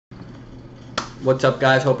What's up,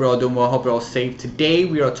 guys? Hope you're all doing well. Hope you're all safe. Today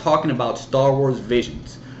we are talking about Star Wars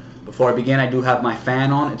Visions. Before I begin, I do have my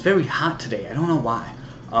fan on. It's very hot today. I don't know why.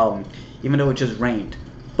 Even though it just rained.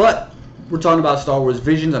 But we're talking about Star Wars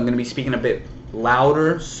Visions. I'm going to be speaking a bit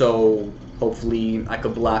louder, so hopefully I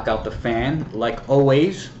could block out the fan. Like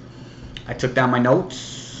always, I took down my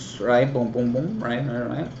notes. Right? Boom, boom, boom.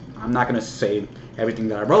 Right. I'm not going to say everything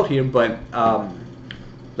that I wrote here, but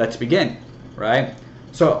let's begin. Right?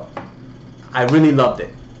 So, I really loved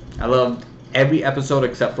it. I loved every episode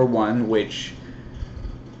except for one, which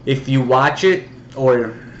if you watch it,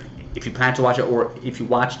 or if you plan to watch it, or if you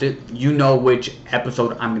watched it, you know which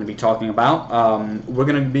episode I'm going to be talking about. We're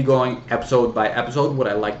going to be going episode by episode, what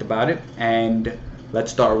I liked about it. And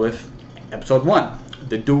let's start with episode 1,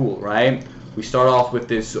 the duel, right? We start off with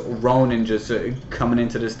this Ronin just coming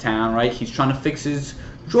into this town, right? He's trying to fix his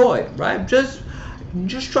droid, right? Just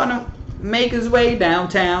trying to make his way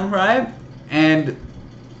downtown, right? And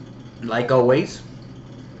like always,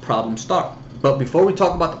 problems start. But before we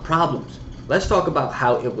talk about the problems, let's talk about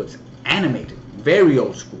how it was animated. Very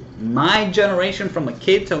old school. My generation, from a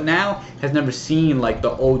kid till now, has never seen like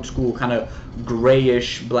the old school kind of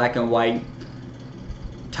grayish black and white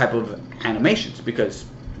type of animations, because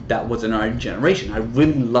that wasn't our generation. I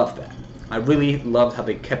really loved that. I really loved how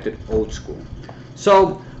they kept it old school.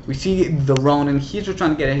 So we see the Ronin. He's just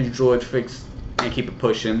trying to get his droid fixed and keep it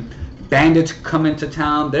pushing. Bandits come into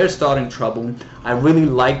town. They're starting trouble. I really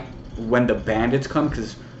like when the bandits come,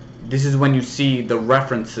 because this is when you see the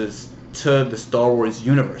references to the Star Wars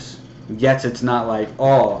universe. Yes, it's not like,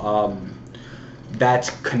 that's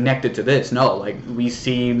connected to this. No, like we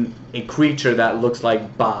see a creature that looks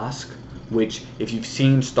like Bossk, which if you've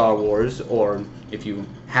seen Star Wars, or if you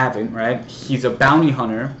haven't, right, he's a bounty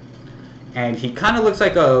hunter, and he kind of looks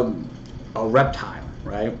like a reptile,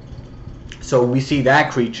 right? So we see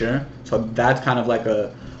that creature, so that's kind of like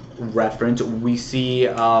a reference. We see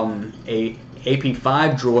a AP5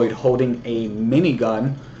 droid holding a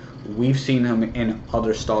minigun. We've seen him in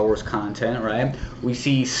other Star Wars content, right? We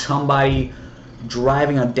see somebody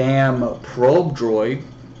driving a damn probe droid,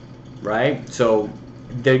 right? So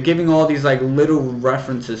they're giving all these like little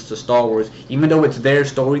references to Star Wars. Even though it's their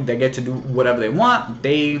story, they get to do whatever they want.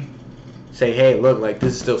 They say, hey, look, like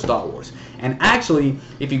this is still Star Wars. And actually,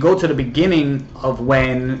 if you go to the beginning of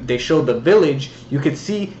when they showed the village, you could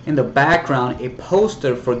see in the background a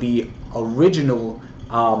poster for the original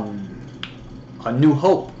A New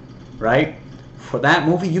Hope, right? For that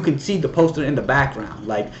movie, you can see the poster in the background.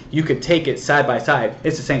 Like, you could take it side by side.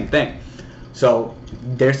 It's the same thing. So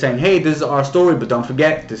they're saying, hey, this is our story, but don't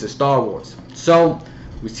forget, this is Star Wars. So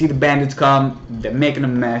we see the bandits come. They're making a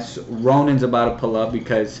mess. Ronin's about to pull up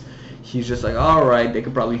because he's just like, alright, they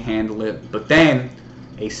could probably handle it. But then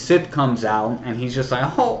a Sith comes out, and he's just like,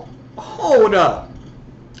 hold up.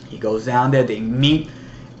 He goes down there, they meet,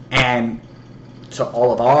 and to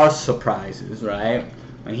all of our surprises, right,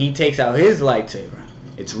 when he takes out his lightsaber,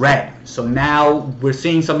 it's red. So now we're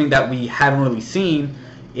seeing something that we haven't really seen,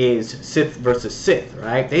 is Sith versus Sith,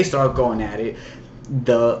 right? They start going at it.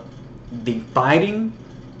 The fighting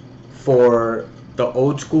for the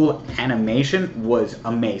old school animation was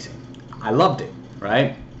amazing. I loved it,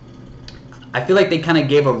 right? I feel like they kind of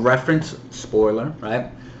gave a reference, spoiler,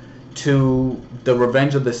 right, to the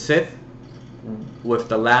Revenge of the Sith with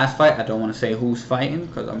the last fight. I don't want to say who's fighting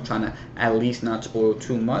because I'm trying to at least not spoil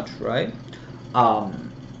too much, right?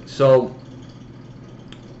 So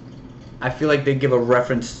I feel like they give a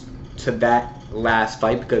reference to that last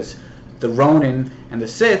fight, because the Ronin and the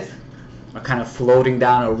Sith are kind of floating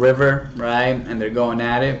down a river, right? And they're going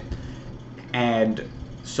at it. And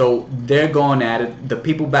so they're going at it. The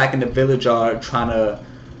people back in the village are trying to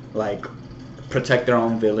like protect their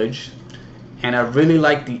own village. And I really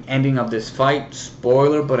like the ending of this fight.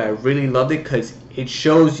 Spoiler, but I really loved it because it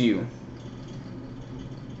shows you.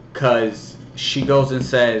 Because she goes and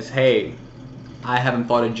says, hey, I haven't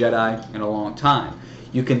fought a Jedi in a long time.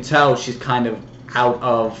 You can tell she's kind of out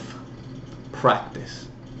of practice,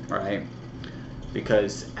 right?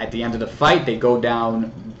 Because at the end of the fight, they go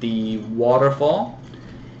down the waterfall,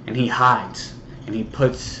 and he hides, and he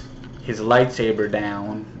puts his lightsaber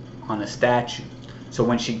down on a statue. So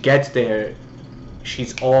when she gets there,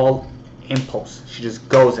 she's all impulse. She just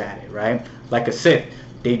goes at it, right? Like a Sith,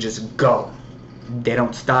 they just go. They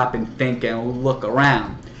don't stop and think and look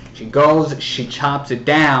around. She goes, she chops it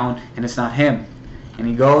down, and it's not him. And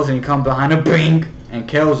he goes and he comes behind her, bing, and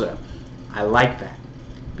kills her. I like that,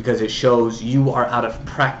 because it shows you are out of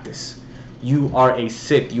practice. You are a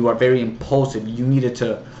Sith. You are very impulsive. You needed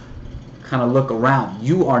to kind of look around.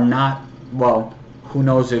 You are not, well, who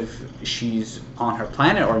knows if she's on her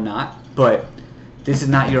planet or not, but This is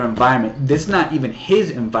not your environment. This is not even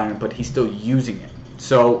his environment, but he's still using it.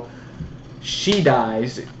 So she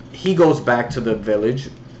dies. He goes back to the village,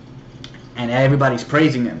 and everybody's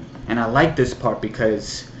praising him. And I like this part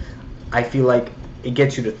because I feel like it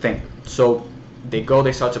gets you to think. So they go,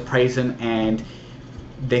 they start to praise him, and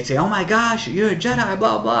they say, "Oh my gosh, you're a Jedi,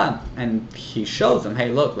 blah blah." And he shows them, "Hey,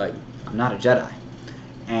 look, like, I'm not a Jedi."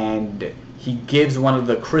 And he gives one of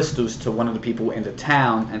the crystals to one of the people in the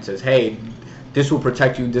town and says, "Hey, this will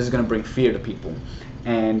protect you. This is going to bring fear to people."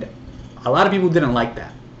 And a lot of people didn't like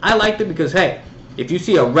that. I liked it because, hey, if you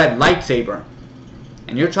see a red lightsaber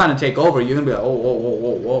and you're trying to take over, you're going to be like, "Oh, whoa, whoa,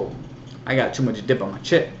 whoa, whoa. I got too much dip on my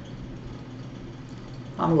chip.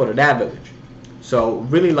 I'm going to go to that village." So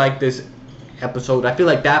really like this episode. I feel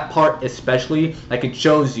like that part especially, like, it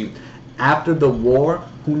shows you after the war,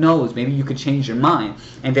 who knows, maybe you could change your mind.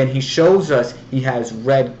 And then he shows us he has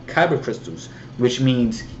red kyber crystals, which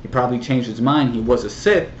means he probably changed his mind. He was a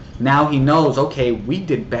Sith. Now he knows, okay, we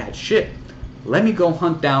did bad shit. Let me go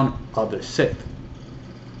hunt down other Sith.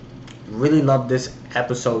 Really love this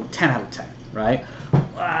episode. 10 out of 10, right?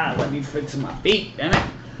 Let me fix my feet, damn it.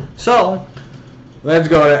 So let's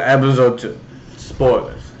go to episode 2.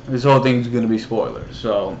 Spoilers. This whole thing's gonna be spoilers.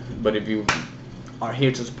 So, but if you are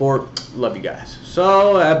here to support, love you guys.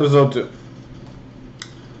 So episode 2.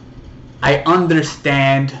 I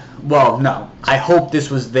understand. Well, no. I hope this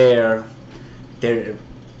was their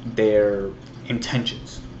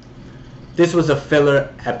intentions. This was a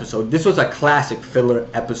filler episode. This was a classic filler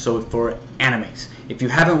episode for animes. If you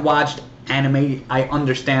haven't watched anime, I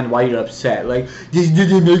understand why you're upset. Like, this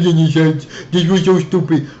didn't make any sense. This was so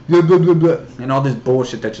stupid. Blah, blah, blah, blah. And all this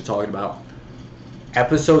bullshit that you're talking about.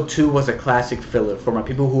 Episode 2 was a classic filler for my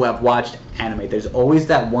people who have watched anime. There's always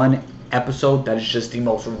that one episode that is just the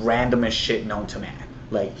most randomest shit known to man.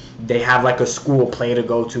 Like, they have like a school play to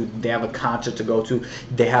go to, they have a concert to go to,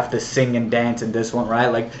 they have to sing and dance in this one, right?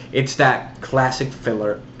 Like, it's that classic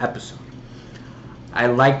filler episode. I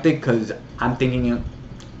liked it because I'm thinking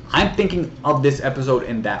of this episode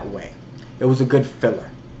in that way. It was a good filler.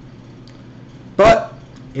 But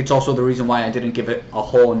it's also the reason why I didn't give it a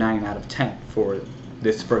whole 9 out of 10 for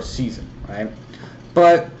this first season, right?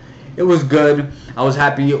 But it was good. I was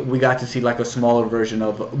happy we got to see like a smaller version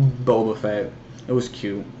of Boba Fett. It was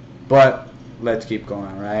cute. But let's keep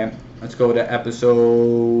going, right? Let's go to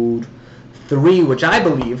episode 3, which I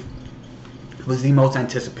believe was the most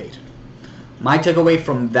anticipated. My takeaway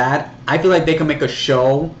from that, I feel like they can make a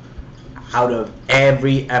show out of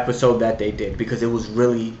every episode that they did because it was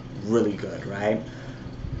really, really good, right?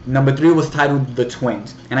 Number 3 was titled The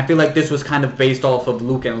Twins, and I feel like this was kind of based off of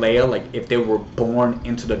Luke and Leia, like if they were born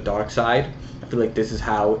into the dark side. I feel like this is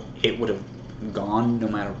how it would have gone no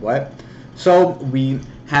matter what. So we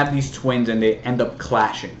have these twins and they end up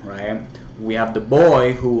clashing, right? We have the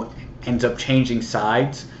boy who ends up changing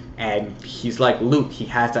sides, and he's like Luke, he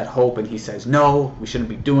has that hope and he says, no, we shouldn't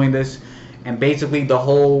be doing this. And basically the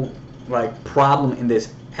whole like problem in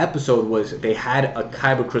this episode was they had a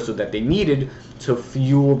kyber crystal that they needed to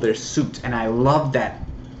fuel their suit, and I love that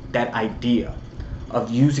idea of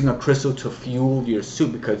using a crystal to fuel your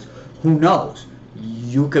suit, because who knows,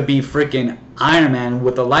 you could be freaking Iron Man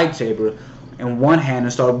with a lightsaber in one hand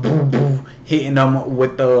and start boom, boom, hitting them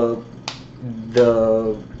with the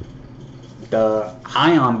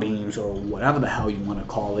ion beams or whatever the hell you want to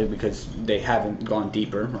call it, because they haven't gone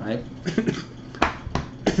deeper, right?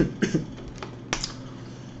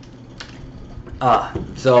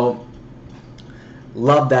 So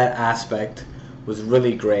love that aspect. Was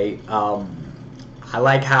really great. I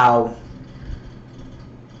like how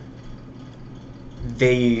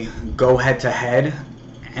they go head to head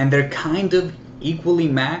and they're kind of equally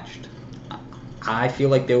matched. I feel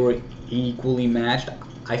like they were equally matched.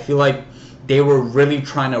 I feel like they were really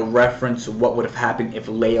trying to reference what would have happened if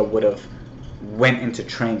Leia would have went into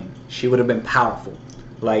training. She would have been powerful.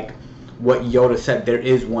 Like what Yoda said, there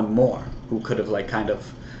is one more who could have like kind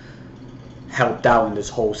of helped out in this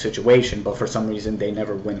whole situation, but for some reason they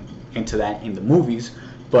never went into that in the movies.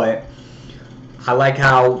 But I like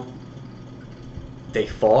how they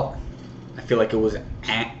fought. I feel like it was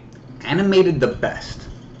animated the best.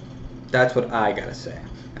 That's what I gotta say.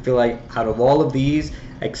 I feel like out of all of these,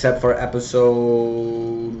 except for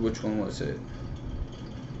episode, which one was it?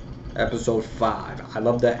 Episode 5. I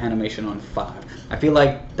love the animation on 5. I feel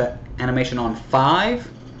like the animation on 5,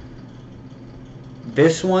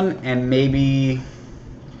 this one, and maybe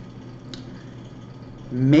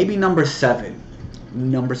number 7.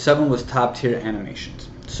 Number 7 was top tier animations.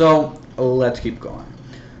 So let's keep going.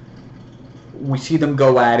 We see them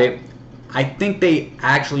go at it. I think they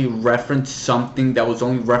actually referenced something that was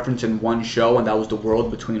only referenced in one show, and that was the world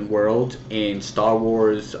between worlds in Star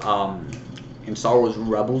Wars. In Star Wars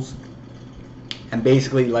Rebels, and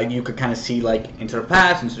basically like you could kind of see like into the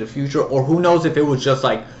past, into the future, or who knows if it was just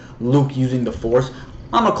like Luke using the Force.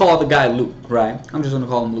 I'm gonna call the guy Luke, right? I'm just gonna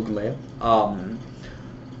call him Luke and Leia.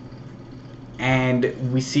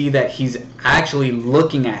 And we see that he's actually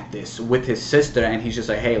looking at this with his sister, and he's just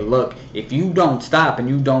like, hey, look, if you don't stop and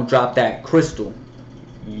you don't drop that crystal,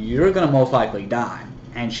 you're gonna most likely die.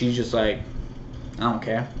 And she's just like, I don't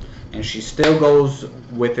care. And she still goes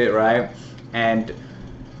with it, right? And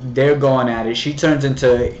they're going at it. She turns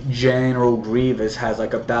into General Grievous, has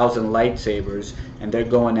like 1,000 lightsabers, and they're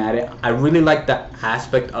going at it. I really like the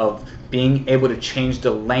aspect of being able to change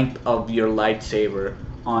the length of your lightsaber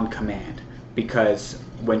on command. Because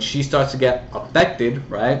when she starts to get affected,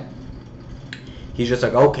 right, he's just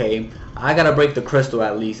like, okay, I gotta break the crystal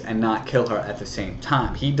at least and not kill her at the same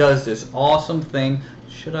time. He does this awesome thing.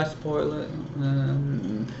 Should I spoil it?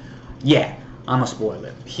 Yeah, I'm gonna spoil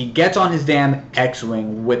it. He gets on his damn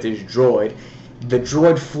X-Wing with his droid. The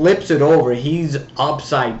droid flips it over. He's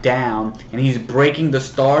upside down, and he's breaking the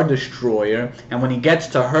Star Destroyer. And when he gets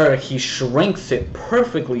to her, he shrinks it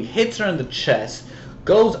perfectly, hits her in the chest,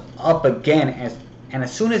 goes up again, and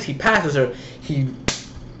as soon as he passes her, he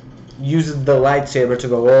uses the lightsaber to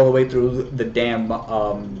go all the way through the damn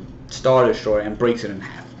Star Destroyer and breaks it in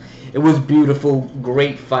half. It was beautiful,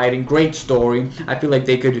 great fighting, great story. I feel like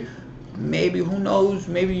they could maybe, who knows,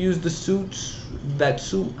 maybe use that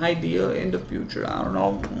suit idea in the future. I don't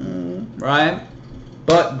know, right?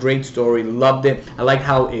 But great story, loved it. I like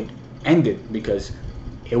how it ended because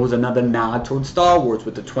it was another nod towards Star Wars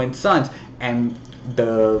with the twin sons. And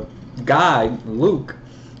the guy, Luke,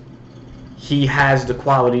 he has the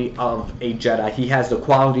quality of a Jedi. He has the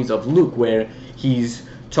qualities of Luke, where he's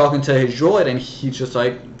talking to his droid and he's just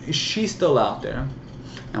like, she's still out there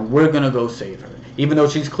and we're gonna go save her. Even though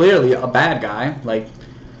she's clearly a bad guy. Like,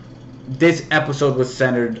 this episode was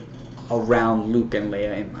centered around Luke and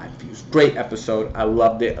Leia in my views. Great episode. I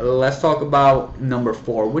loved it. Let's talk about number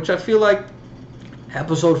 4, which I feel like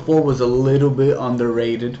episode 4 was a little bit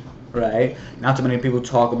underrated. Right? Not too many people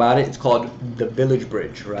talk about it. It's called The Village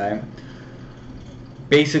Bridge, right?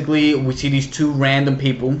 Basically, we see these two random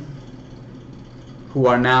people who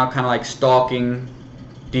are now kind of like stalking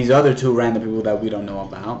these other two random people that we don't know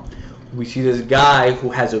about. We see this guy who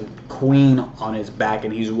has a queen on his back,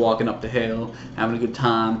 and he's walking up the hill, having a good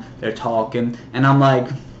time. They're talking, and I'm like,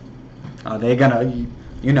 are they gonna,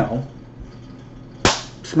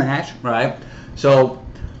 smash, right? So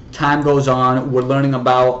time goes on, we're learning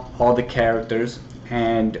about all the characters,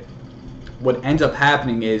 and what ends up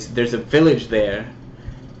happening is there's a village there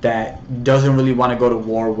that doesn't really want to go to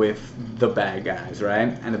war with the bad guys, right?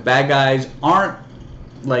 And the bad guys aren't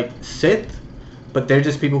like Sith, but they're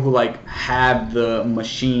just people who like have the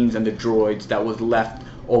machines and the droids that was left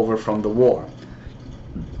over from the war.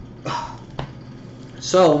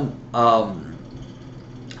 So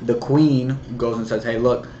the queen goes and says, hey,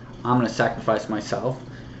 look, I'm gonna sacrifice myself,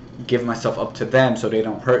 give myself up to them so they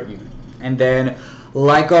don't hurt you. And then,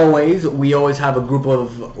 like always, we always have a group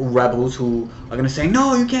of rebels who are gonna say,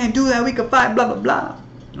 no, you can't do that, we can fight, blah blah blah,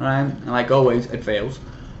 right? And like always, it fails.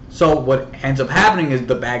 So what ends up happening is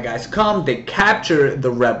the bad guys come, they capture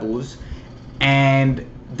the rebels, and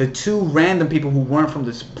the two random people who weren't from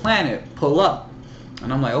this planet pull up.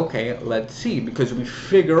 And I'm like, okay, let's see, because we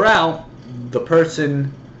figure out the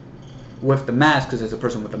person with the mask, because there's a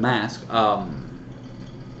person with the mask,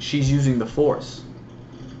 she's using the Force,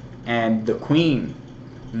 and the queen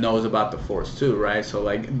knows about the Force too, right? So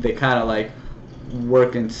like they kind of like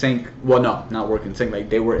work in sync. Well, no, not work in sync, like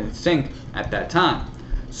they were in sync at that time.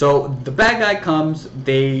 So the bad guy comes,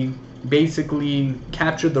 they basically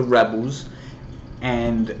capture the rebels,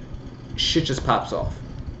 and shit just pops off.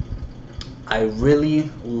 I really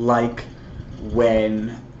like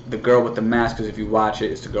when the girl with the mask, because if you watch it,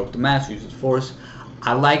 it's the girl with the mask who uses Force.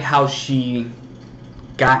 I like how she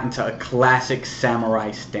got into a classic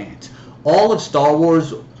samurai stance. All of Star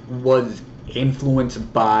Wars was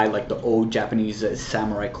influenced by like the old Japanese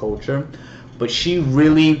samurai culture, but she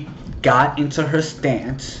really got into her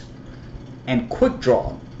stance and quick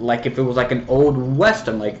draw, like if it was like an old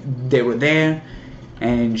western, like they were there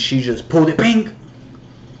and she just pulled it, bing.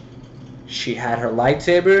 She had her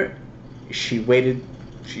lightsaber, she waited,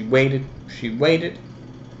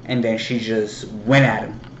 and then she just went at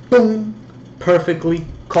him. Boom! Perfectly,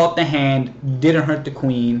 caught the hand, didn't hurt the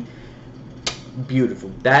queen. Beautiful.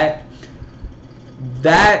 That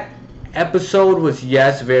episode was,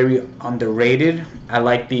 yes, very underrated. I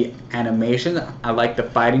like the animation. I like the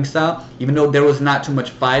fighting style. Even though there was not too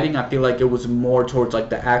much fighting, I feel like it was more towards like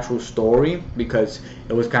the actual story, because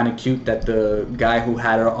it was kind of cute that the guy who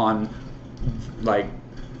had her on, like,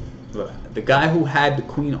 the guy who had the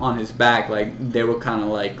queen on his back, like, they were kind of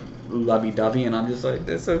like lovey-dovey, and I'm just like,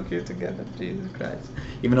 they're so cute together, Jesus Christ.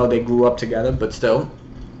 Even though they grew up together, but still.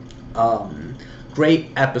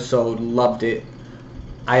 Great episode, loved it.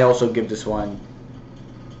 I also give this one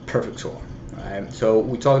perfect score. Right? So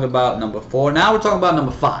we talked about number 4. Now we're talking about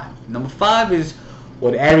number 5. Number 5 is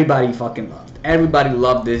what everybody fucking loved. Everybody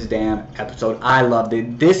loved this damn episode. I loved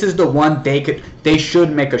it. This is the one they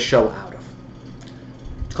should make a show out of.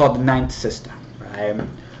 It's called The Ninth Sister. Right?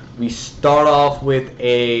 We start off with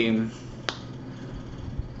a,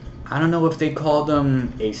 I don't know if they called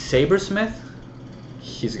him a sabersmith.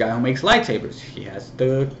 He's a guy who makes lightsabers. He has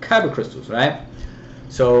the kyber crystals, right?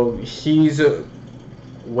 So he's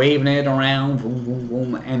waving it around, boom, boom,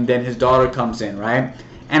 boom, and then his daughter comes in, right?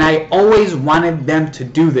 And I always wanted them to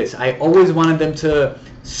do this. I always wanted them to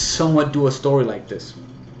somewhat do a story like this.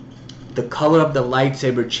 The color of the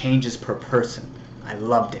lightsaber changes per person. I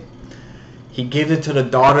loved it. He gives it to the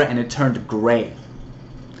daughter and it turned gray,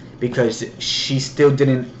 because she still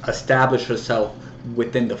didn't establish herself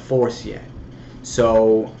within the Force yet.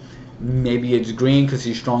 So maybe it's green because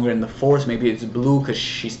she's stronger in the Force. Maybe it's blue because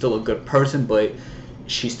she's still a good person, but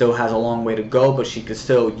she still has a long way to go, but she could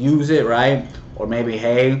still use it, right? Or maybe,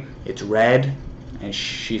 hey, it's red and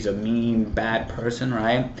she's a mean, bad person,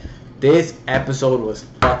 right? This episode was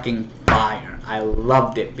fucking fire. I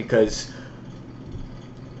loved it because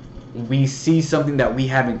we see something that we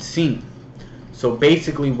haven't seen. So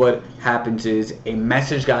basically what happens is a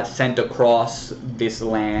message got sent across this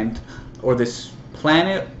land, or this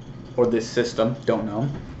planet, or this system, don't know,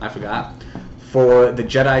 I forgot, for the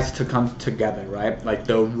Jedis to come together, right? Like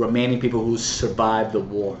the remaining people who survived the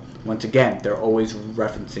war. Once again, they're always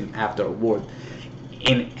referencing after a war.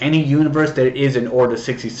 In any universe, there is an Order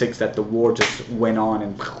 66 that the war just went on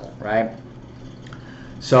and, right?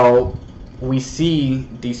 So we see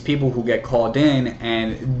these people who get called in,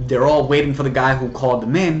 and they're all waiting for the guy who called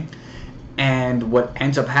them in. And what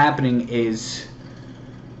ends up happening is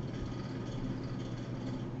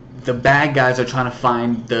the bad guys are trying to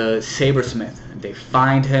find the sabersmith. They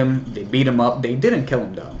find him, they beat him up. They didn't kill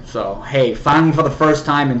him though. So hey, finally for the first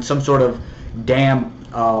time in some sort of damn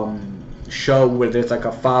show where there's like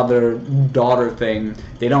a father-daughter thing,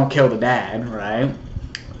 they don't kill the dad, right?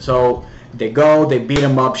 So they go, they beat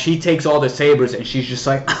him up. She takes all the sabers and she's just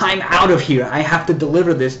like, I'm out of here. I have to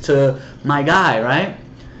deliver this to my guy, right?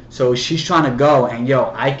 So she's trying to go, and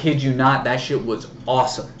yo, I kid you not, that shit was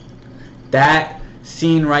awesome. That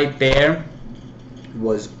scene right there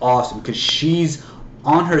was awesome because she's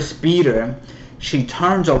on her speeder, she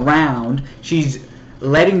turns around, she's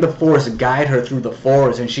letting the Force guide her through the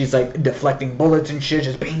forest, and she's like deflecting bullets and shit,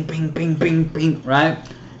 just bing, bing, bing, bing, bing, right?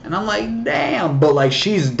 And I'm like, damn, but like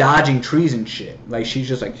she's dodging trees and shit. Like she's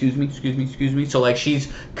just like, excuse me, excuse me, excuse me. So like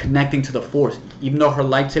she's connecting to the Force, even though her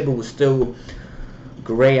lightsaber was still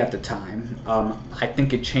gray at the time. I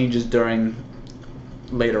think it changes during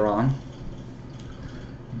later on.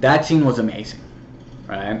 That scene was amazing,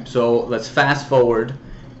 right? So let's fast forward,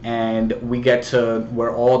 and we get to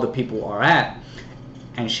where all the people are at,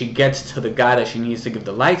 and she gets to the guy that she needs to give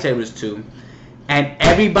the lightsabers to, and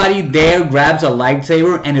everybody there grabs a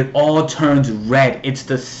lightsaber, and it all turns red. It's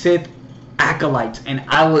the Sith acolytes, and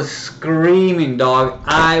I was screaming, dog.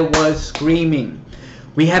 I was screaming.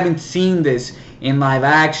 We haven't seen this in live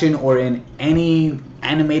action or in any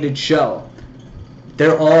animated show.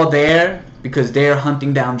 They're all there because they're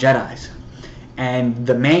hunting down Jedis. And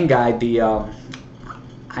the main guy, the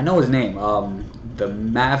I know his name, the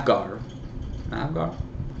Mavgar.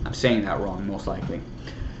 I'm saying that wrong, most likely.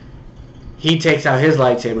 He takes out his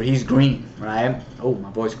lightsaber. He's green, right? Oh, my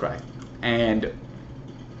voice cracked. And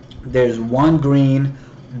there's one green.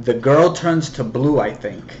 The girl turns to blue, I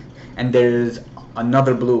think. And there's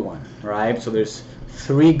another blue one, right? So there's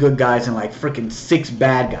 3 good guys and like freaking 6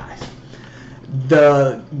 bad guys.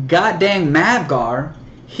 The goddamn Mavgar,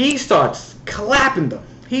 he starts clapping them.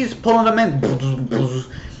 He's pulling them in,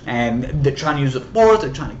 and they're trying to use the Force.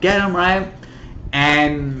 They're trying to get him, right?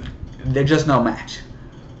 And they're just no match.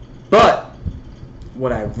 But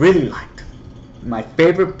what I really liked, my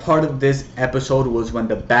favorite part of this episode was when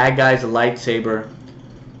the bad guy's lightsaber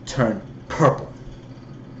turned purple.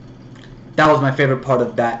 That was my favorite part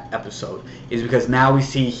of that episode, is because now we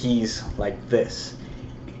see he's like this.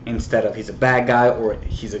 Instead of he's a bad guy or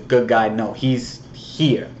he's a good guy, no, he's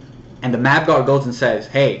here. And the Mavgar goes and says,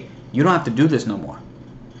 hey, you don't have to do this no more.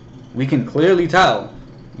 we can clearly tell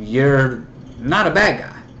you're not a bad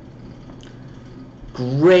guy.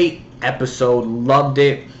 Great episode, loved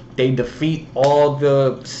it. They defeat all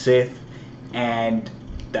the Sith, and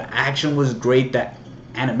the action was great. The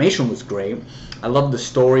animation was great. I love the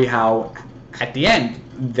story, how at the end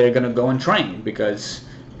they're gonna go and train because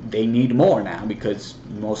they need more now, because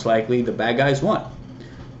most likely the bad guys won.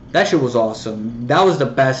 That shit was awesome. That was the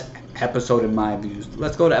best episode in my views.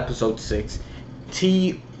 Let's go to episode 6,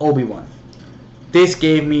 T Obi-Wan. This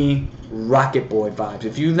gave me Rocket Boy vibes.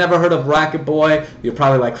 If you've never heard of Rocket Boy, you're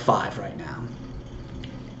probably like 5 right now.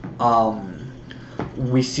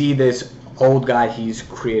 We see this old guy, he's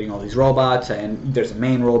creating all these robots, and there's a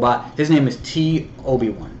main robot. His name is T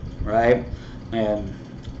Obi-Wan, right? And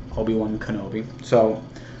Obi-Wan Kenobi. So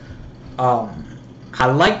I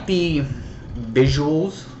like the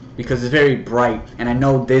visuals because it's very bright, and I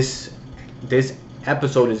know this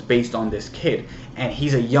episode is based on this kid, and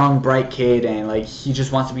he's a young bright kid, and like he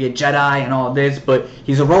just wants to be a Jedi and all this, but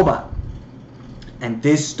he's a robot. And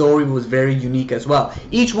this story was very unique as well.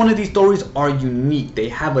 Each one of these stories are unique. They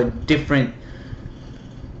have a different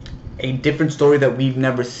story that we've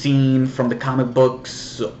never seen from the comic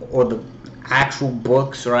books or the actual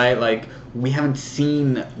books, right? Like, we haven't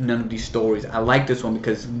seen none of these stories. I like this one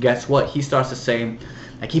because guess what? He starts to say,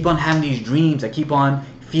 I keep on having these dreams. I keep on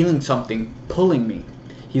feeling something pulling me.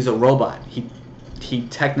 He's a robot. He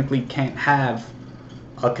technically can't have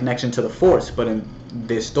a connection to the Force, but in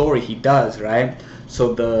this story he does, right?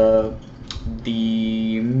 So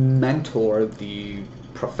the mentor, the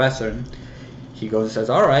professor, he goes and says,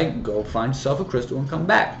 all right, go find yourself a crystal and come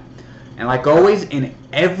back. And like always, in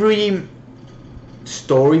every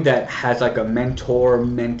story that has like a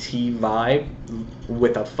mentor-mentee vibe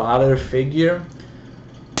with a father figure,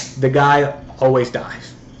 the guy always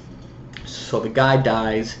dies. So the guy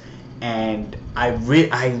dies, and I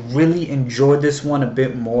really enjoyed this one a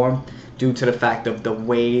bit more due to the fact of the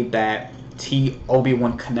way that T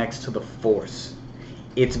Obi-Wan connects to the Force.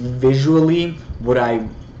 It's visually what I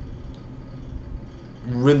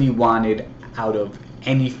really wanted out of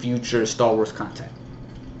any future Star Wars content.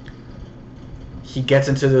 He gets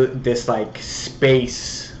into this like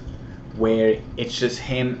space where it's just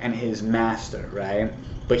him and his master, right?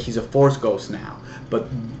 But he's a Force ghost now. But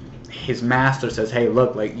his master says, hey,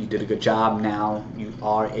 look, like, you did a good job now. You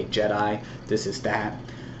are a Jedi. This is that.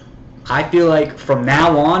 I feel like from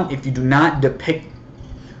now on, if you do not depict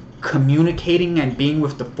communicating and being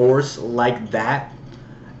with the Force like that,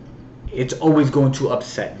 it's always going to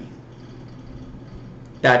upset me.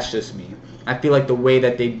 That's just me. I feel like the way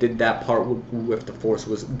that they did that part with the Force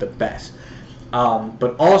was the best.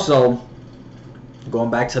 But also, going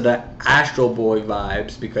back to the Astro Boy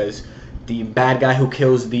vibes, because the bad guy who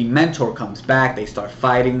kills the mentor comes back, they start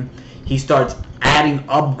fighting, he starts adding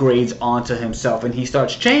upgrades onto himself, and he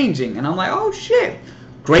starts changing, and I'm like, oh shit,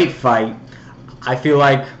 great fight. I feel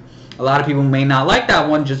like a lot of people may not like that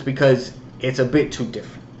one just because it's a bit too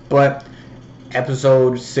different. But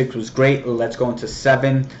episode 6 was great. Let's go into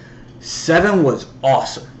 7. 7 was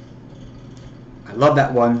awesome. I love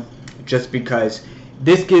that one just because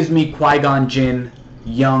this gives me Qui-Gon Jinn,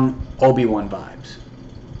 young Obi-Wan vibes.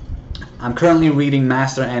 I'm currently reading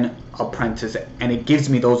Master and Apprentice, and it gives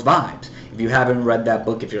me those vibes. If you haven't read that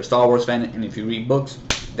book, if you're a Star Wars fan, and if you read books,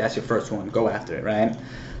 that's your first one. Go after it, right?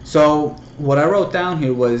 So what I wrote down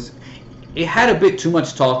here was, it had a bit too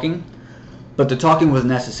much talking, but the talking was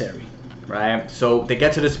necessary, right? So they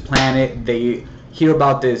get to this planet, they hear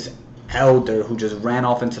about this elder who just ran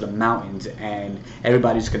off into the mountains, and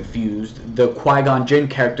everybody's confused. The Qui-Gon Jinn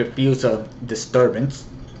character feels a disturbance.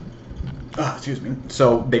 Excuse me.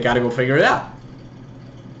 So they gotta go figure it out.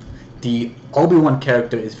 The Obi-Wan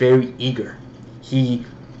character is very eager. He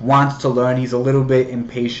wants to learn. He's a little bit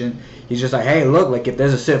impatient. He's just like, hey, look, like, if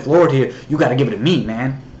there's a Sith Lord here, you gotta give it to me,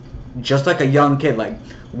 man. Just like a young kid. Like,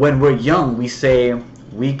 when we're young, we say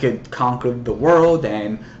we could conquer the world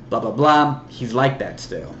and blah, blah, blah. He's like that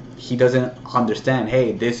still. He doesn't understand,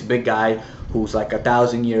 hey, this big guy who's like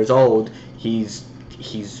 1,000 years old, he's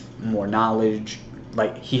more knowledge,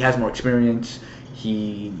 like, he has more experience,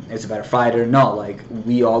 he is a better fighter. No, like,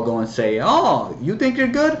 we all go and say, oh, you think you're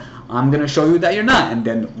good? I'm gonna show you that you're not, and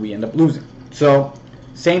then we end up losing. So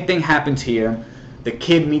same thing happens here. The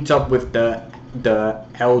kid meets up with the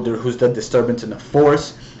elder who's the disturbance in the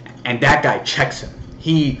Force, and that guy checks him.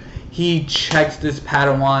 He checks this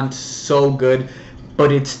Padawan so good.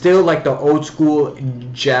 But it's still like the old school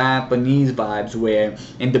Japanese vibes, where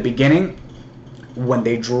in the beginning, when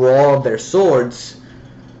they draw their swords,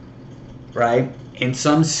 right, in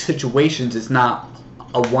some situations it's not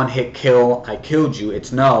a one-hit kill, I killed you.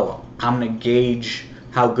 It's no, I'm going to gauge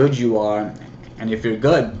how good you are, and if you're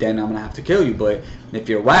good, then I'm gonna have to kill you. But if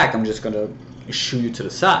you're whack, I'm just gonna shoot you to the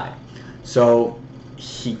side. So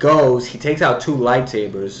he takes out two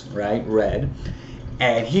lightsabers, right, red,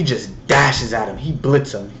 and he just dashes at him. He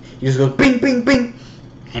blitzes him. He just goes bing, bing, bing,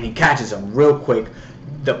 and he catches him real quick.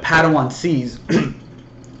 The Padawan sees,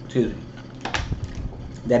 excuse me,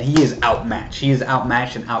 that he is outmatched. He is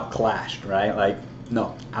outmatched and outclassed, right? Like,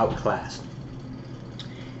 no, outclassed.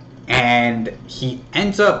 And he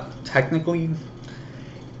ends up, technically,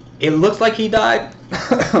 it looks like he died.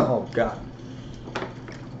 Oh, God.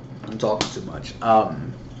 I'm talking too much.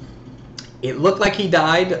 It looked like he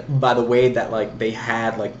died by the way that, like, they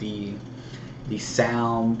had, like, the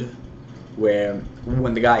sound where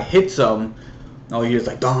when the guy hits him, all he hears,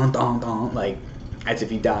 like, don, don, don, like, as if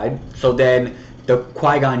he died. So then the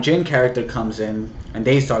Qui-Gon Jinn character comes in, and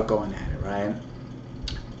they start going at it, right?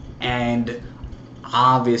 And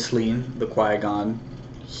obviously, the Qui-Gon,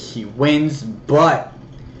 he wins, but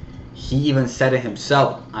he even said it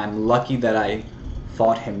himself. I'm lucky that I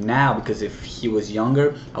fought him now, because if he was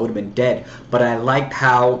younger, I would have been dead. But I liked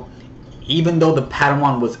how, even though the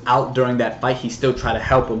Padawan was out during that fight, he still tried to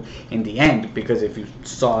help him in the end. Because if you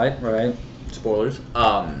saw it, right? Spoilers.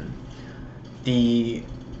 The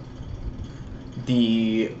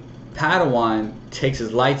Padawan takes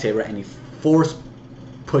his lightsaber and he force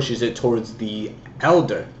pushes it towards the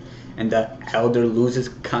Elder, and the Elder loses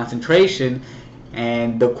concentration,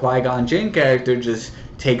 and the Qui-Gon Jinn character just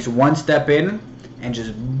takes one step in and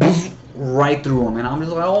just right through him, and I'm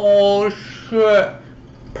just like, oh shit,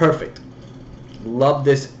 perfect. Love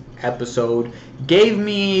this episode. Gave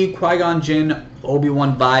me Qui-Gon Jinn,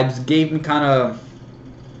 Obi-Wan vibes. Gave me kind of,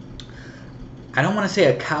 I don't want to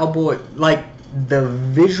say a cowboy, like the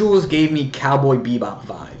visuals gave me Cowboy Bebop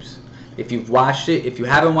vibes. If you've watched it, if you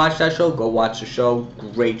haven't watched that show, go watch the show.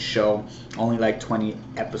 Great show. Only like 20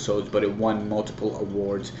 episodes, but it won multiple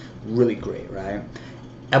awards. Really great, right?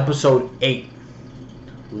 Episode 8.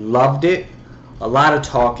 Loved it. A lot of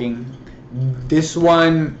talking. This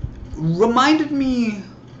one reminded me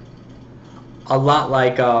a lot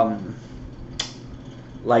like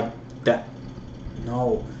that.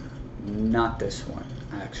 No, not this one,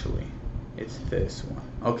 actually. It's this one.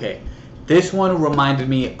 Okay. This one reminded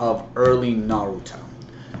me of early Naruto.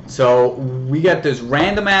 So we get this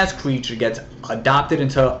random ass creature gets adopted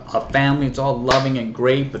into a family. It's all loving and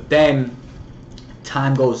great, but then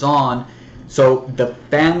time goes on. So the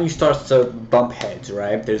family starts to bump heads,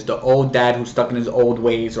 right? There's the old dad who's stuck in his old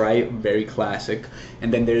ways, right? Very classic.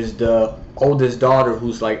 And then there's the oldest daughter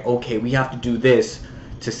who's like, okay, we have to do this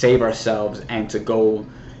to save ourselves and to go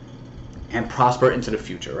and prosper into the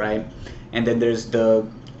future, right? And then there's the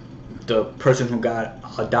person who got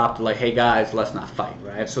adopted, like, hey guys, let's not fight,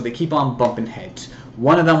 right? So they keep on bumping heads.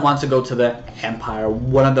 One of them wants to go to the Empire,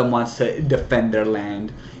 one of them wants to defend their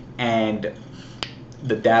land, and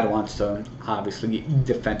the dad wants to obviously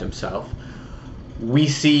defend himself. We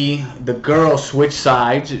see the girl switch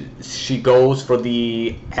sides. She goes for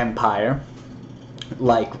the Empire.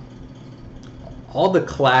 Like all the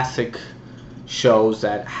classic shows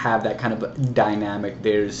that have that kind of dynamic,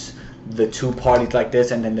 there's the two parties like this,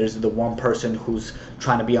 and then there's the one person who's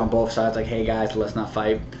trying to be on both sides, like, hey guys, let's not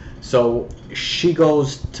fight. So she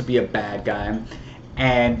goes to be a bad guy,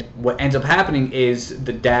 and what ends up happening is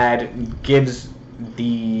the dad gives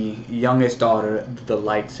the youngest daughter the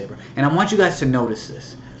lightsaber. And I want you guys to notice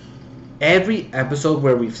this. Every episode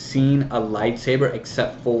where we've seen a lightsaber,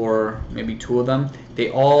 except for maybe two of them, they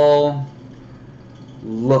all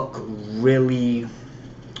look really,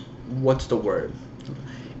 what's the word?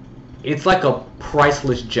 It's like a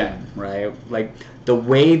priceless gem, right? Like the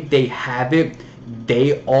way they have it,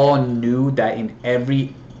 they all knew that in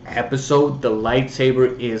every episode the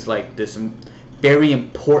lightsaber is like this very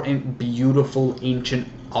important, beautiful, ancient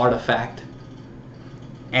artifact.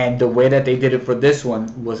 And the way that they did it for this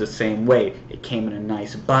one was the same way. It came in a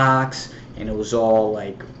nice box, and it was all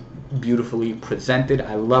like beautifully presented.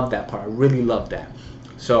 I love that part. I really love that.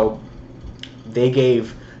 So they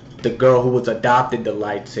gave the girl who was adopted the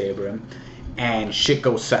lightsaber, and shit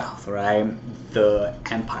goes south, right? The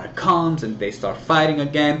Empire comes and they start fighting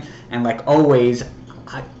again, and like always,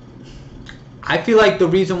 I feel like the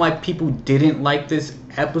reason why people didn't like this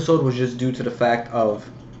episode was just due to the fact of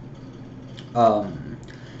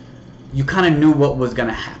you kind of knew what was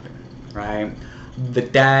gonna happen, right? The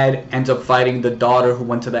dad ends up fighting the daughter who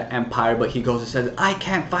went to the Empire, but he goes and says, I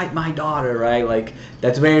can't fight my daughter, right? Like,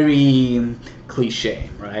 that's very cliche,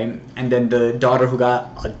 right? And then the daughter who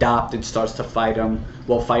got adopted starts to fight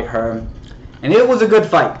her. And it was a good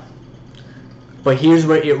fight. But here's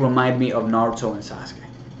where it reminded me of Naruto and Sasuke.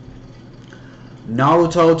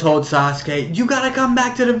 Naruto told Sasuke, you gotta come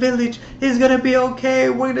back to the village. It's gonna be okay.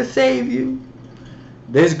 We're gonna save you.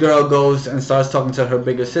 This girl goes and starts talking to her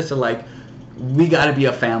bigger sister like, we gotta be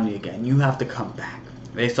a family again. You have to come back.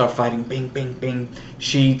 They start fighting. Bing, bing, bing.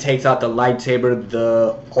 She takes out the lightsaber.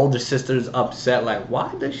 The older sister's upset. Like,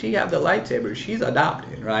 why does she have the lightsaber? She's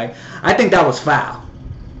adopted, right? I think that was foul.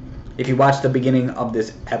 If you watch the beginning of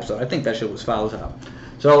this episode, I think that shit was foul as hell.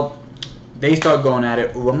 So they start going at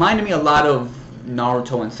it. Reminded me a lot of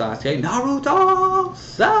Naruto and Sasuke. Naruto,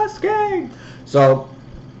 Sasuke. So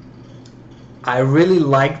I really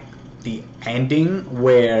liked the ending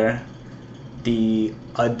where the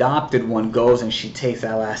adopted one goes and she takes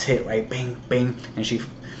that last hit, right? Bing, bing,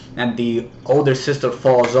 and the older sister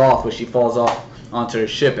falls off, but she falls off onto her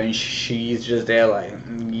ship, and she's just there like,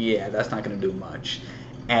 yeah, that's not gonna do much.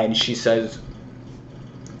 And she says,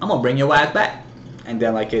 I'm gonna bring your ass back, and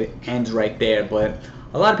then like it ends right there. But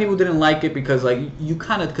a lot of people didn't like it because like you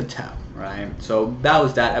kind of could tell, right? So that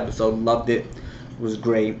was that episode. Loved it. It was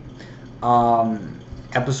great.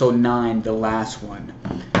 Episode 9, the last one.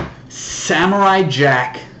 Samurai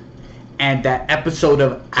Jack and that episode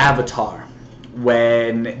of Avatar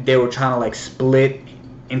when they were trying to like split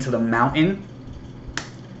into the mountain.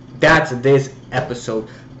 That's this episode.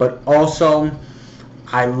 But also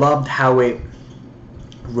I loved how it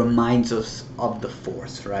reminds us of the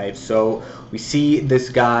Force, right? So we see this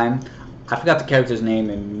guy, I forgot the character's name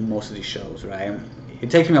in most of these shows, right? It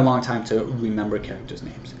takes me a long time to remember characters'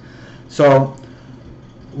 names. So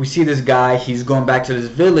we see this guy, he's going back to this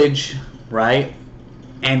village, right?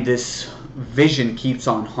 And this vision keeps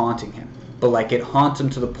on haunting him. But like it haunts him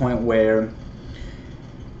to the point where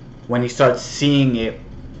when he starts seeing it,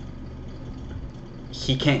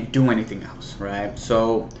 he can't do anything else, right?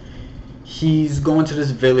 So he's going to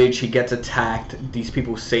this village, he gets attacked, these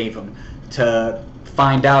people save him, to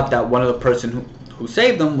find out that one of the person who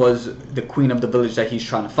saved him was the queen of the village that he's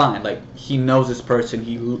trying to find. Like, he knows this person,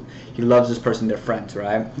 he loves this person, they're friends,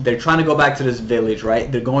 right? They're trying to go back to this village,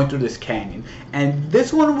 right? They're going through this canyon. And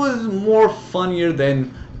this one was more funnier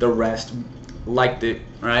than the rest. Liked it,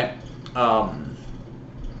 right? All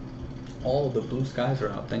the blue skies are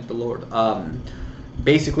out, thank the Lord.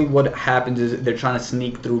 Basically what happens is they're trying to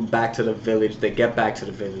sneak through back to the village. They get back to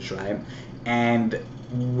the village, right? And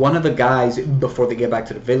one of the guys, before they get back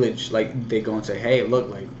to the village, like, they go and say, hey, look,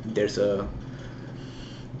 like, there's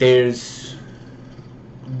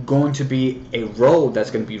going to be a road that's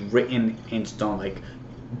going to be written in stone. Like,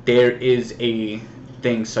 there is a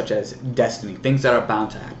thing such as destiny, things that are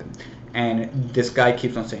bound to happen. And this guy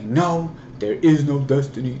keeps on saying, no, there is no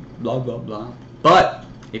destiny, blah, blah, blah. But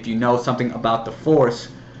if you know something about the Force,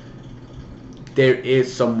 there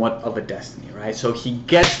is somewhat of a destiny, right? So he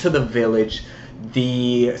gets to the village.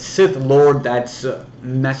 The Sith Lord that's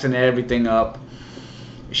messing everything up,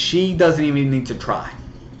 she doesn't even need to try.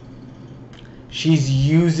 She's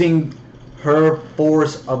using her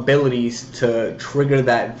Force abilities to trigger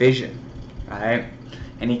that vision, right?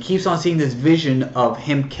 And he keeps on seeing this vision of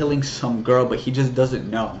him killing some girl, but he just doesn't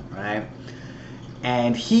know, right?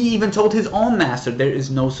 And he even told his own master there is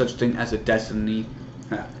no such thing as a destiny,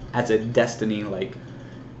 like.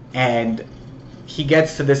 And he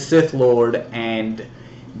gets to the Sith Lord, and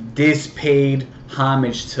this paid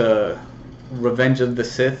homage to Revenge of the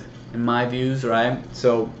Sith, in my views, right?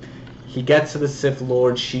 So he gets to the Sith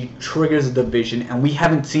Lord, she triggers the vision, and we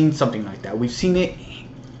haven't seen something like that. We've seen it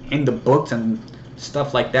in the books and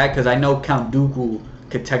stuff like that, because I know Count Dooku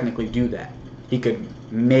could technically do that. He could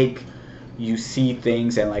make you see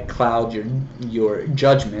things and like cloud your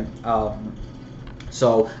judgment.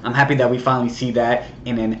 So I'm happy that we finally see that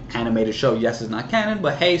in an animated show. Yes, it's not canon,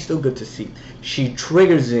 but hey, still good to see. She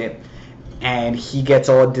triggers it, and he gets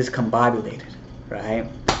all discombobulated, right?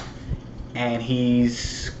 And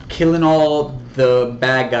he's killing all the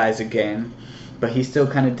bad guys again, but he's still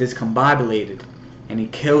kind of discombobulated, and he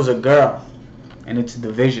kills a girl, and it's the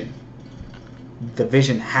vision. The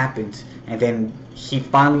vision happens, and then he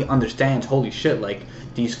finally understands, holy shit, like,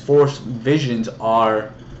 these Force visions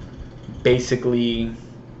are basically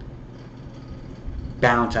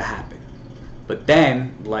bound to happen. But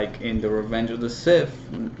then, like in the Revenge of the Sith,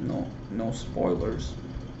 no spoilers,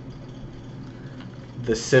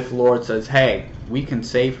 the Sith Lord says, hey, we can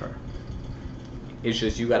save her, it's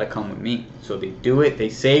just you gotta come with me. So they do it, they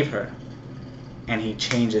save her, and he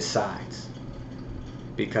changes sides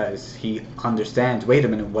because he understands, wait a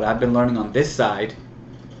minute, what I've been learning on this side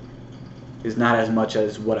is not as much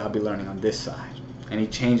as what I'll be learning on this side. And he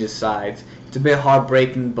changes sides. It's a bit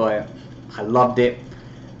heartbreaking, but I loved it.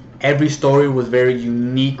 Every story was very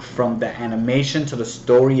unique, from the animation to the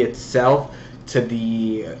story itself to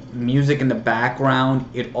the music in the background,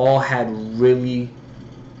 it all had really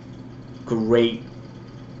great,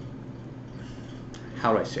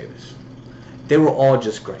 how do I say this? They were all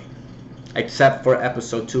just great. Except for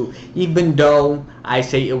episode 2. Even though I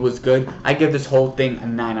say it was good, I give this whole thing a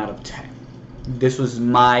 9 out of 10. This was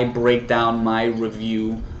my breakdown, my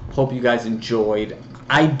review. Hope you guys enjoyed.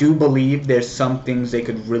 I do believe there's some things they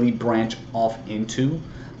could really branch off into,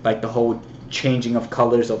 like the whole changing of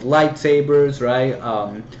colors of lightsabers, right?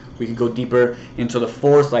 We could go deeper into the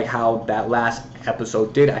Force, like how that last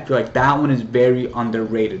episode did. I feel like that one is very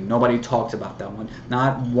underrated. Nobody talks about that one.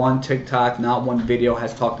 Not one TikTok, not one video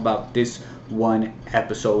has talked about this one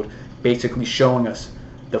episode, basically showing us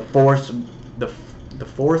the Force, the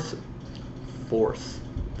Force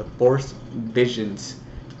visions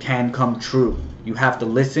can come true. You have to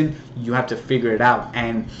listen, you have to figure it out.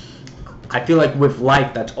 And I feel like with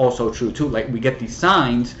life that's also true too. Like, we get these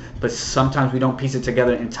signs, but sometimes we don't piece it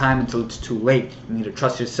together in time until it's too late. You need to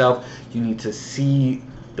trust yourself. You need to see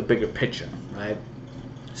the bigger picture, right?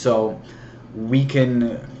 So we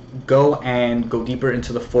can go deeper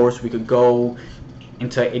into the Force. We could go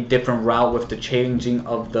into a different route with the changing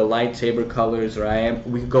of the lightsaber colors, right?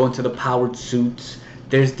 We could go into the powered suits.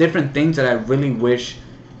 There's different things that I really wish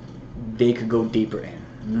they could go deeper in.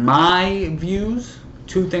 My views,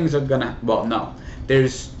 two things are gonna, well, no,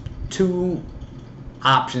 there's two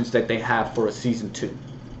options that they have for a season 2.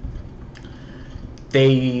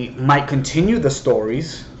 They might continue the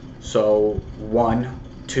stories, so 1,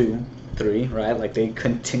 2, 3, right? Like, they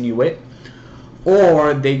continue it,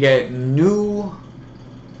 or they get new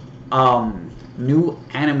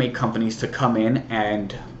anime companies to come in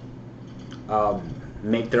and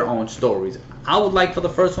make their own stories. I would like for the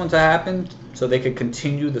first one to happen so they could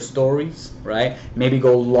continue the stories, right? Maybe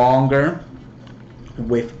go longer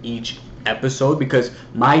with each episode, because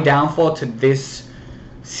my downfall to this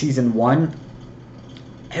season 1,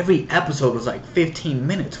 every episode was like 15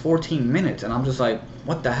 minutes, 14 minutes, and I'm just like,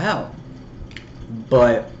 what the hell?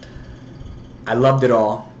 But I loved it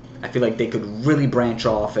all. I feel like they could really branch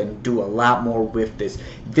off and do a lot more with this.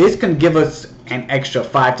 This can give us an extra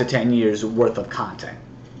 5 to 10 years worth of content.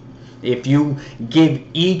 If you give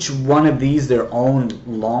each one of these their own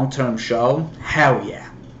long-term show, hell yeah.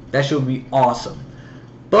 That should be awesome.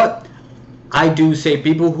 But I do say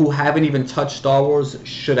people who haven't even touched Star Wars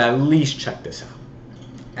should at least check this out.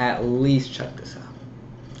 At least check this out.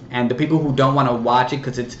 And the people who don't want to watch it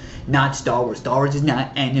because it's not Star Wars. Star Wars is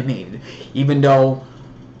not animated. Even though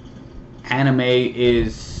anime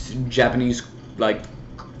is Japanese, like,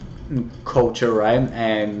 culture, right?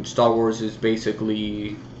 And Star Wars is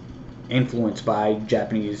basically influenced by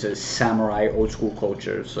Japanese samurai old school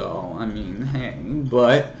culture. So, I mean, hey,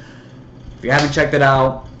 but if you haven't checked it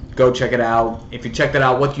out, go check it out. If you checked it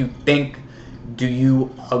out, what do you think? Do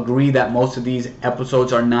you agree that most of these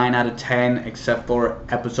episodes are 9 out of 10 except for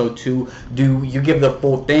episode 2? Do you give the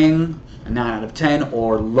full thing a 9 out of 10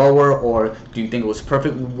 or lower, or do you think it was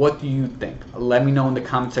perfect? What do you think? Let me know in the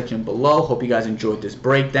comment section below. Hope you guys enjoyed this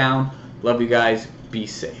breakdown. Love you guys. Be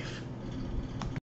safe.